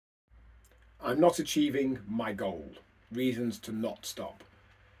I'm not achieving my goal. Reasons to not stop.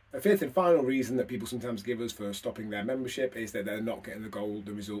 A fifth and final reason that people sometimes give us for stopping their membership is that they're not getting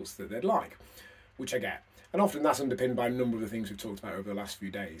the results that they'd like, which I get. And often that's underpinned by a number of the things we've talked about over the last few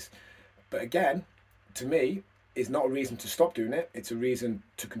days. But again, to me, it's not a reason to stop doing it. It's a reason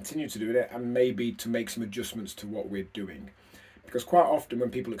to continue to do it and maybe to make some adjustments to what we're doing. Because quite often when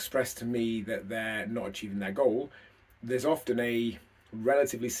people express to me that they're not achieving their goal, there's often a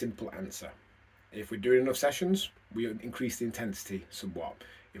relatively simple answer. If we're doing enough sessions, we increase the intensity somewhat.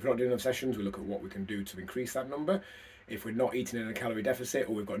 If we're not doing enough sessions, we look at what we can do to increase that number. If we're not eating in a calorie deficit,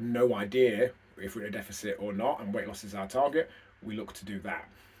 or we've got no idea if we're in a deficit or not, and weight loss is our target, we look to do that.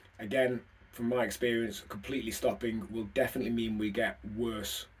 Again, from my experience, completely stopping will definitely mean we get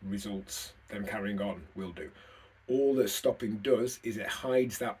worse results than carrying on will do. All that stopping does is it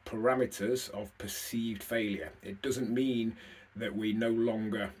hides that parameters of perceived failure. It doesn't mean that we no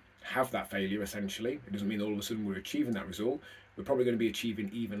longer have that failure, essentially. It doesn't mean all of a sudden we're achieving that result. We're probably going to be achieving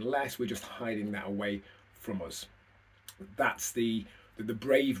even less. We're just hiding that away from us. That's the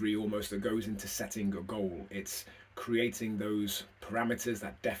bravery almost that goes into setting a goal. It's creating those parameters,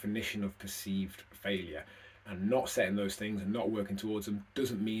 that definition of perceived failure. And not setting those things and not working towards them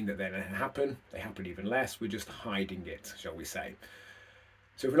doesn't mean that they don't happen. They happen even less. We're just hiding it, shall we say.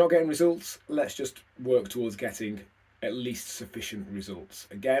 So if we're not getting results, let's just work towards getting at least sufficient results.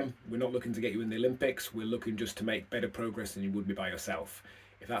 Again, we're not looking to get you in the Olympics. We're looking just to make better progress than you would be by yourself.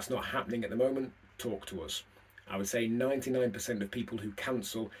 If that's not happening at the moment, talk to us. I would say 99% of people who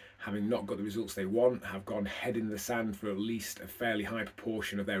cancel having not got the results they want have gone head in the sand for at least a fairly high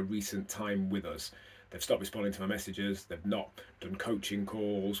proportion of their recent time with us. They've stopped responding to my messages, they've not done coaching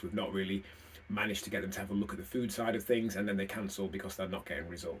calls, we've not really managed to get them to have a look at the food side of things, and then they cancel because they're not getting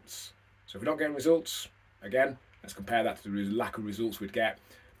results. So if we're not getting results, again, let's compare that to the lack of results we'd get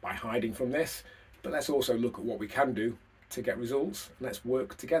by hiding from this, but let's also look at what we can do to get results, and let's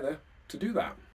work together to do that.